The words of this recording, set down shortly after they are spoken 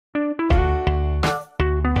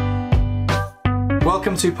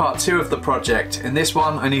Welcome to part 2 of the project. In this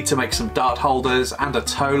one I need to make some dart holders and a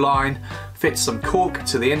toe line, fit some cork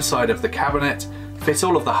to the inside of the cabinet, fit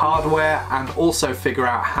all of the hardware, and also figure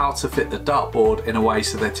out how to fit the dartboard in a way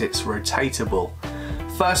so that it's rotatable.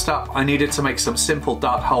 First up, I needed to make some simple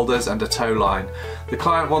dart holders and a toe line. The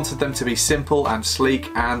client wanted them to be simple and sleek,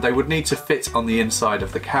 and they would need to fit on the inside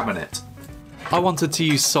of the cabinet. I wanted to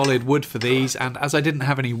use solid wood for these, and as I didn't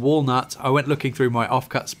have any walnut, I went looking through my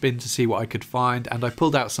offcuts bin to see what I could find, and I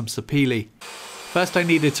pulled out some sapele. First I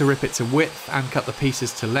needed to rip it to width and cut the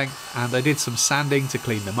pieces to length, and I did some sanding to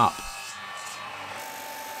clean them up.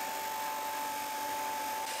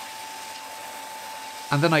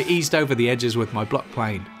 And then I eased over the edges with my block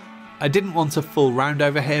plane. I didn't want a full round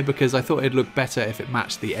over here because I thought it'd look better if it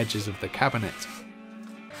matched the edges of the cabinet.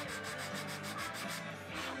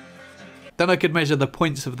 Then I could measure the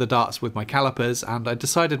points of the darts with my calipers, and I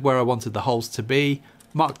decided where I wanted the holes to be,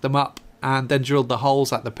 marked them up, and then drilled the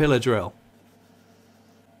holes at the pillar drill.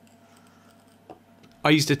 I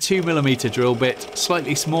used a 2mm drill bit,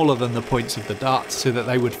 slightly smaller than the points of the darts so that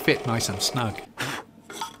they would fit nice and snug.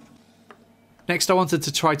 Next I wanted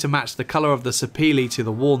to try to match the colour of the sapele to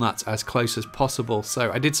the walnut as close as possible,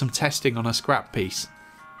 so I did some testing on a scrap piece.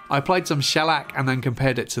 I applied some shellac and then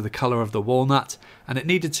compared it to the colour of the walnut, and it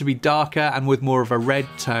needed to be darker and with more of a red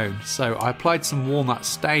tone, so I applied some walnut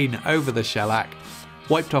stain over the shellac,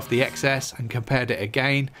 wiped off the excess and compared it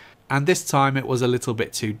again, and this time it was a little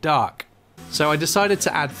bit too dark. So I decided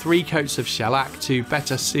to add 3 coats of shellac to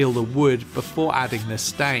better seal the wood before adding the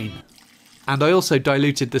stain. And I also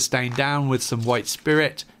diluted the stain down with some white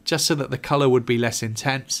spirit just so that the colour would be less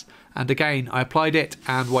intense, and again I applied it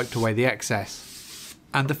and wiped away the excess.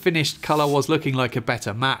 And the finished colour was looking like a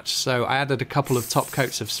better match, so I added a couple of top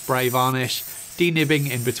coats of spray varnish,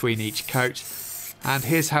 denibbing in between each coat, and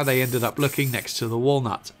here's how they ended up looking next to the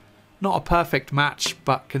walnut. Not a perfect match,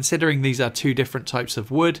 but considering these are 2 different types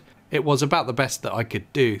of wood, it was about the best that I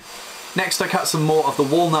could do. Next I cut some more of the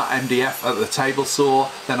walnut MDF at the table saw,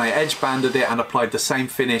 then I edge banded it and applied the same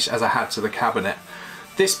finish as I had to the cabinet.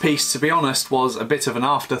 This piece, to be honest, was a bit of an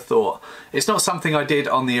afterthought. It's not something I did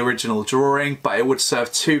on the original drawing, but it would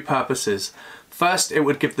serve 2 purposes. First, it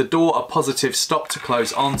would give the door a positive stop to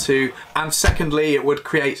close onto, and secondly, it would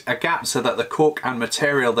create a gap so that the cork and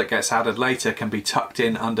material that gets added later can be tucked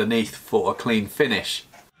in underneath for a clean finish.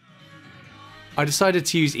 I decided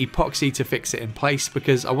to use epoxy to fix it in place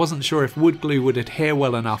because I wasn't sure if wood glue would adhere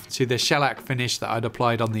well enough to the shellac finish that I'd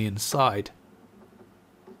applied on the inside.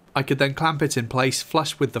 I could then clamp it in place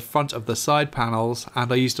flush with the front of the side panels,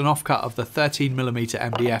 and I used an offcut of the 13mm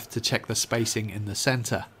MDF to check the spacing in the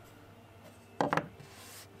centre.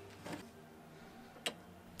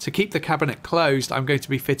 To keep the cabinet closed, I'm going to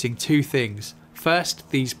be fitting 2 things. First,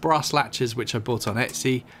 these brass latches which I bought on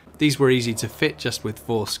Etsy. These were easy to fit just with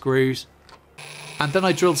 4 screws. And then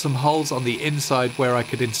I drilled some holes on the inside where I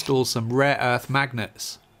could install some rare earth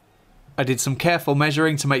magnets. I did some careful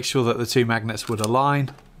measuring to make sure that the 2 magnets would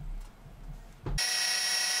align.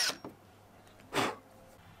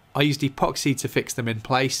 I used epoxy to fix them in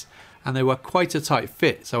place, and they were quite a tight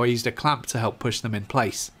fit, so I used a clamp to help push them in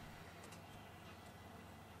place.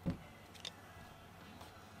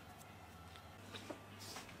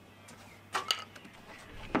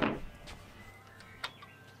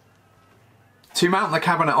 To mount the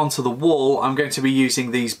cabinet onto the wall, I'm going to be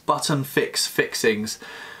using these button fix fixings.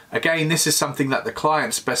 Again, this is something that the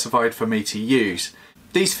client specified for me to use.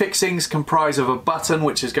 These fixings comprise of a button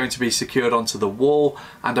which is going to be secured onto the wall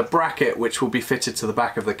and a bracket which will be fitted to the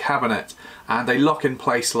back of the cabinet, and they lock in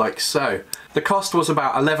place like so. The cost was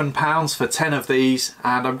about £11 for 10 of these,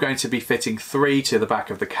 and I'm going to be fitting 3 to the back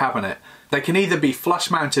of the cabinet. They can either be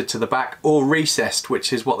flush mounted to the back or recessed,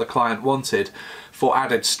 which is what the client wanted, for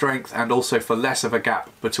added strength and also for less of a gap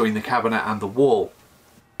between the cabinet and the wall.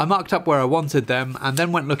 I marked up where I wanted them and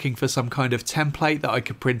then went looking for some kind of template that I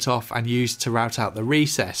could print off and use to route out the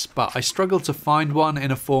recess, but I struggled to find one in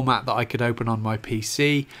a format that I could open on my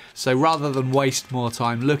PC, so rather than waste more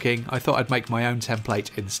time looking, I thought I'd make my own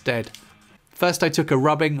template instead. First I took a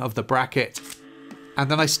rubbing of the bracket, and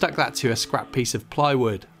then I stuck that to a scrap piece of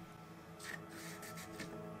plywood.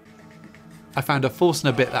 I found a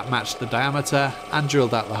Forstner bit that matched the diameter and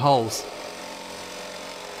drilled out the holes.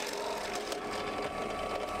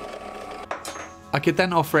 I could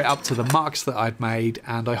then offer it up to the marks that I'd made,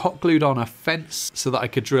 and I hot glued on a fence so that I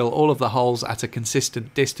could drill all of the holes at a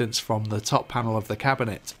consistent distance from the top panel of the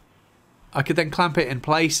cabinet. I could then clamp it in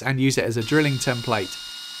place and use it as a drilling template.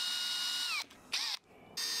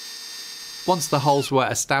 Once the holes were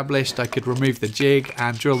established, I could remove the jig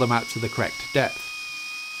and drill them out to the correct depth.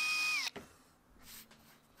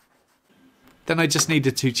 Then I just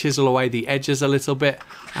needed to chisel away the edges a little bit,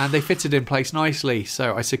 and they fitted in place nicely,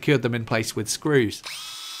 so I secured them in place with screws.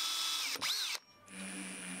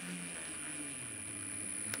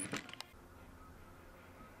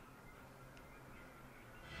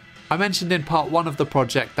 I mentioned in part 1 of the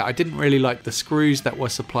project that I didn't really like the screws that were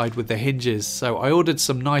supplied with the hinges, so I ordered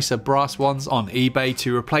some nicer brass ones on eBay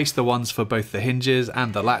to replace the ones for both the hinges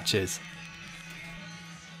and the latches.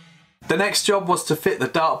 The next job was to fit the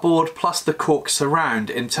dartboard plus the cork surround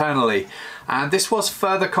internally, and this was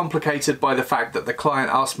further complicated by the fact that the client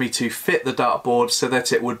asked me to fit the dartboard so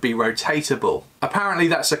that it would be rotatable. Apparently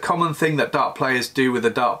that's a common thing that dart players do with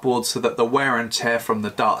a dartboard so that the wear and tear from the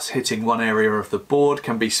darts hitting one area of the board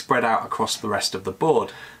can be spread out across the rest of the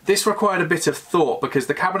board. This required a bit of thought because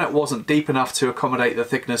the cabinet wasn't deep enough to accommodate the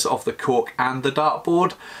thickness of the cork and the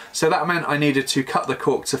dartboard, so that meant I needed to cut the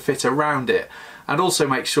cork to fit around it, and also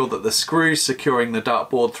make sure that the screws securing the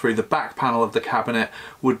dartboard through the back panel of the cabinet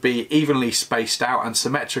would be evenly spaced out and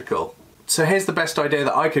symmetrical. So here's the best idea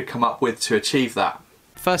that I could come up with to achieve that.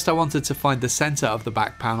 First I wanted to find the centre of the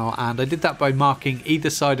back panel, and I did that by marking either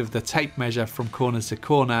side of the tape measure from corner to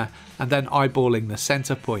corner and then eyeballing the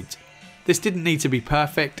centre point. This didn't need to be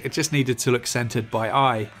perfect, it just needed to look centred by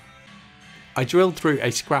eye. I drilled through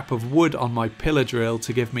a scrap of wood on my pillar drill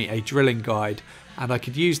to give me a drilling guide, and I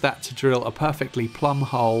could use that to drill a perfectly plumb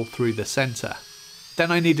hole through the centre.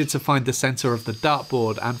 Then I needed to find the centre of the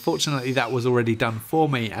dartboard, and fortunately that was already done for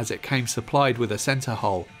me as it came supplied with a centre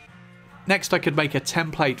hole. Next I could make a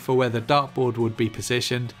template for where the dartboard would be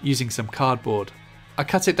positioned using some cardboard. I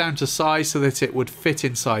cut it down to size so that it would fit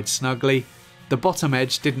inside snugly. The bottom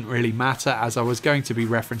edge didn't really matter as I was going to be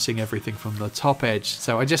referencing everything from the top edge,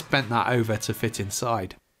 so I just bent that over to fit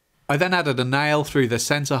inside. I then added a nail through the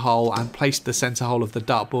centre hole and placed the centre hole of the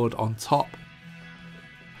dartboard on top.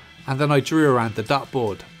 And then I drew around the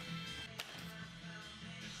dartboard.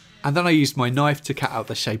 And then I used my knife to cut out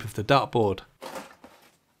the shape of the dartboard.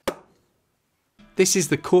 This is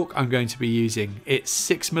the cork I'm going to be using. It's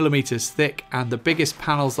 6mm thick, and the biggest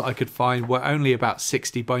panels that I could find were only about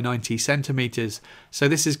 60 by 90 centimeters, so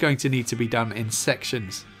this is going to need to be done in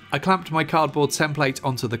sections. I clamped my cardboard template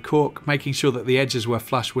onto the cork, making sure that the edges were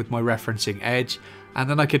flush with my referencing edge, and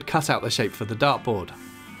then I could cut out the shape for the dartboard.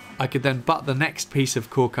 I could then butt the next piece of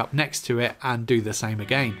cork up next to it and do the same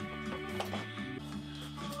again.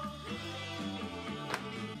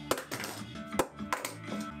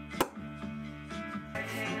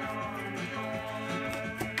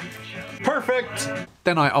 Perfect!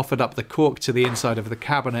 Then I offered up the cork to the inside of the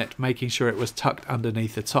cabinet, making sure it was tucked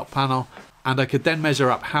underneath the top panel, and I could then measure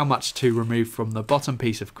up how much to remove from the bottom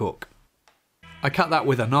piece of cork. I cut that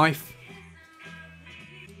with a knife,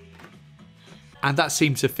 and that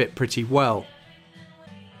seemed to fit pretty well.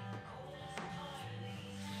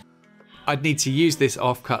 I'd need to use this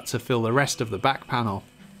offcut to fill the rest of the back panel.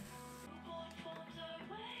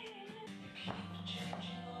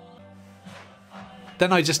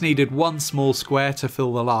 Then I just needed one small square to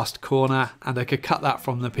fill the last corner, and I could cut that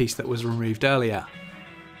from the piece that was removed earlier.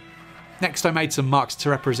 Next I made some marks to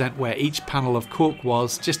represent where each panel of cork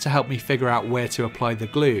was, just to help me figure out where to apply the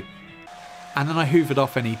glue. And then I hoovered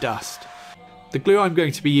off any dust. The glue I'm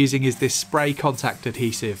going to be using is this spray contact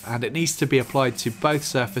adhesive, and it needs to be applied to both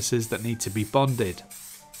surfaces that need to be bonded.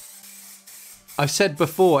 I've said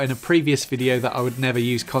before in a previous video that I would never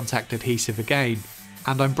use contact adhesive again,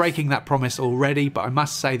 and I'm breaking that promise already, but I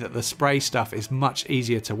must say that the spray stuff is much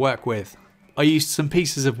easier to work with. I used some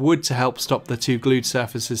pieces of wood to help stop the two glued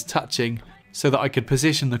surfaces touching so that I could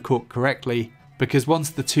position the cork correctly, because once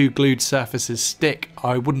the two glued surfaces stick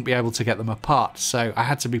I wouldn't be able to get them apart, so I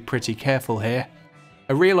had to be pretty careful here.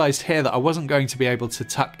 I realised here that I wasn't going to be able to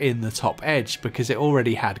tuck in the top edge because it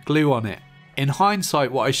already had glue on it. In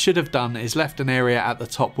hindsight, what I should have done is left an area at the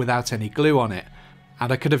top without any glue on it,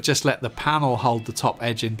 and I could have just let the panel hold the top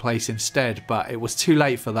edge in place instead, but it was too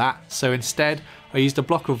late for that, so instead I used a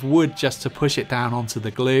block of wood just to push it down onto the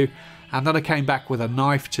glue, and then I came back with a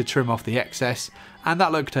knife to trim off the excess, and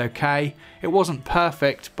that looked okay. It wasn't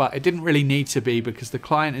perfect, but it didn't really need to be because the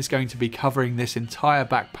client is going to be covering this entire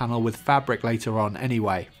back panel with fabric later on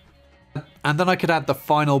anyway. And then I could add the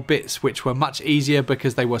final bits, which were much easier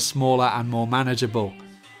because they were smaller and more manageable.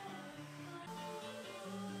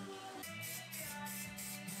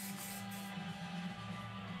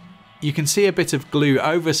 You can see a bit of glue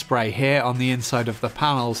overspray here on the inside of the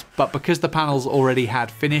panels, but because the panels already had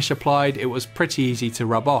finish applied, it was pretty easy to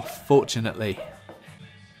rub off, fortunately.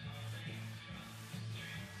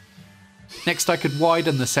 Next I could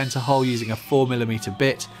widen the centre hole using a 4mm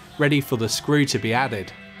bit, ready for the screw to be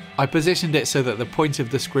added. I positioned it so that the point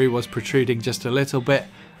of the screw was protruding just a little bit,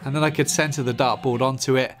 and then I could center the dartboard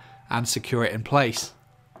onto it and secure it in place.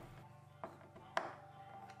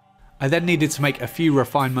 I then needed to make a few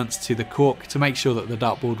refinements to the cork to make sure that the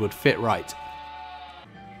dartboard would fit right.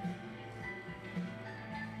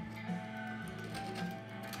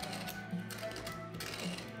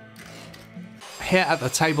 Here at the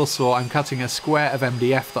table saw, I'm cutting a square of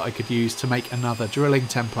MDF that I could use to make another drilling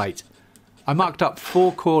template. I marked up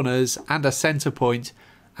 4 corners and a centre point,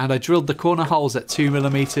 and I drilled the corner holes at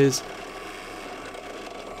 2mm,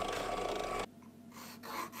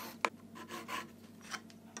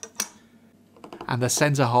 and the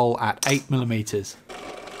centre hole at 8mm.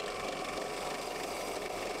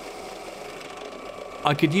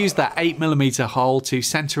 I could use that 8mm hole to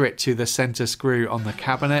centre it to the centre screw on the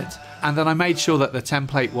cabinet, and then I made sure that the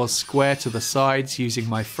template was square to the sides using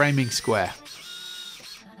my framing square.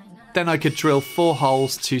 Then I could drill 4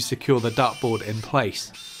 holes to secure the dartboard in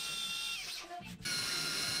place.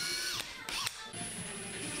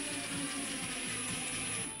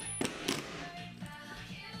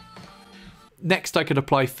 Next I could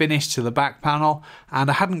apply finish to the back panel, and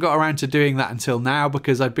I hadn't got around to doing that until now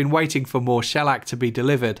because I'd been waiting for more shellac to be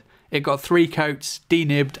delivered. It got 3 coats,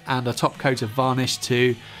 denibbed, and a top coat of varnish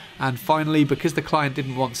too. And finally, because the client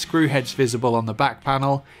didn't want screw heads visible on the back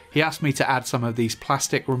panel, he asked me to add some of these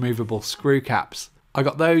plastic removable screw caps. I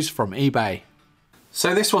got those from eBay.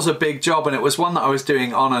 So this was a big job, and it was one that I was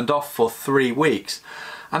doing on and off for 3 weeks.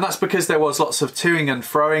 And that's because there was lots of toing and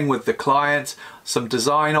froing with the client, some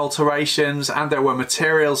design alterations, and there were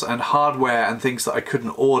materials and hardware and things that I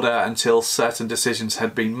couldn't order until certain decisions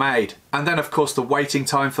had been made. And then of course the waiting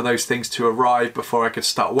time for those things to arrive before I could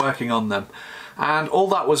start working on them. And all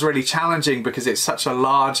that was really challenging because it's such a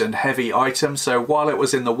large and heavy item, so while it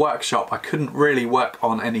was in the workshop I couldn't really work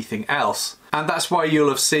on anything else. And that's why you'll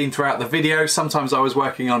have seen throughout the video, sometimes I was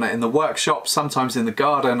working on it in the workshop, sometimes in the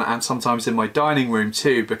garden, and sometimes in my dining room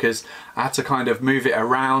too, because I had to kind of move it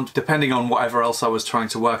around depending on whatever else I was trying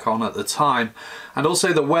to work on at the time. And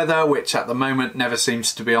also the weather, which at the moment never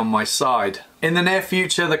seems to be on my side. In the near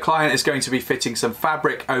future, the client is going to be fitting some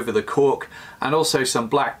fabric over the cork, and also some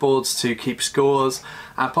blackboards to keep scores,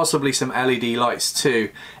 and possibly some LED lights too.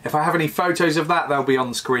 If I have any photos of that, they'll be on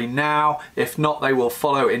the screen now. If not, they will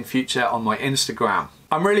follow in future on my Instagram.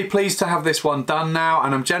 I'm really pleased to have this one done now,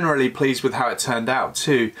 and I'm generally pleased with how it turned out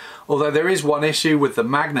too. Although there is one issue with the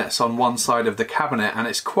magnets on one side of the cabinet, and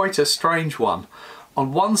it's quite a strange one.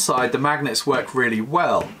 On one side, the magnets work really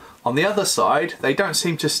well. On the other side, they don't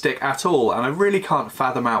seem to stick at all, and I really can't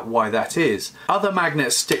fathom out why that is. Other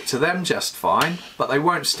magnets stick to them just fine, but they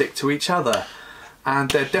won't stick to each other.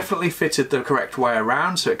 And they're definitely fitted the correct way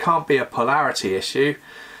around, so it can't be a polarity issue.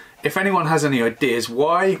 If anyone has any ideas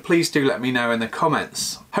why, please do let me know in the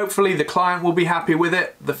comments. Hopefully the client will be happy with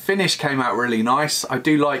it. The finish came out really nice. I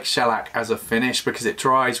do like shellac as a finish because it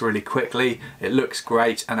dries really quickly, it looks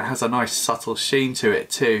great, and it has a nice subtle sheen to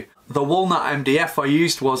it too. The walnut MDF I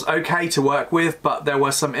used was okay to work with, but there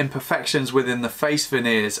were some imperfections within the face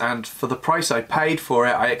veneers, and for the price I paid for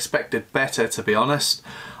it, I expected better, to be honest.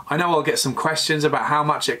 I know I'll get some questions about how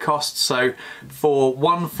much it costs, so for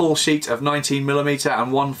one full sheet of 19mm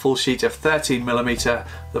and one full sheet of 13mm,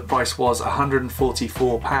 the price was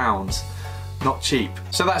 £144. Not cheap.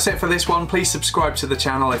 So that's it for this one. Please subscribe to the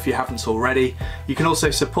channel if you haven't already. You can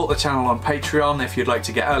also support the channel on Patreon if you'd like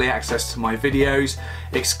to get early access to my videos,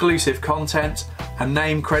 exclusive content, a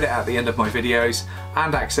name credit at the end of my videos,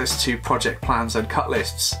 and access to project plans and cut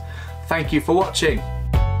lists. Thank you for watching.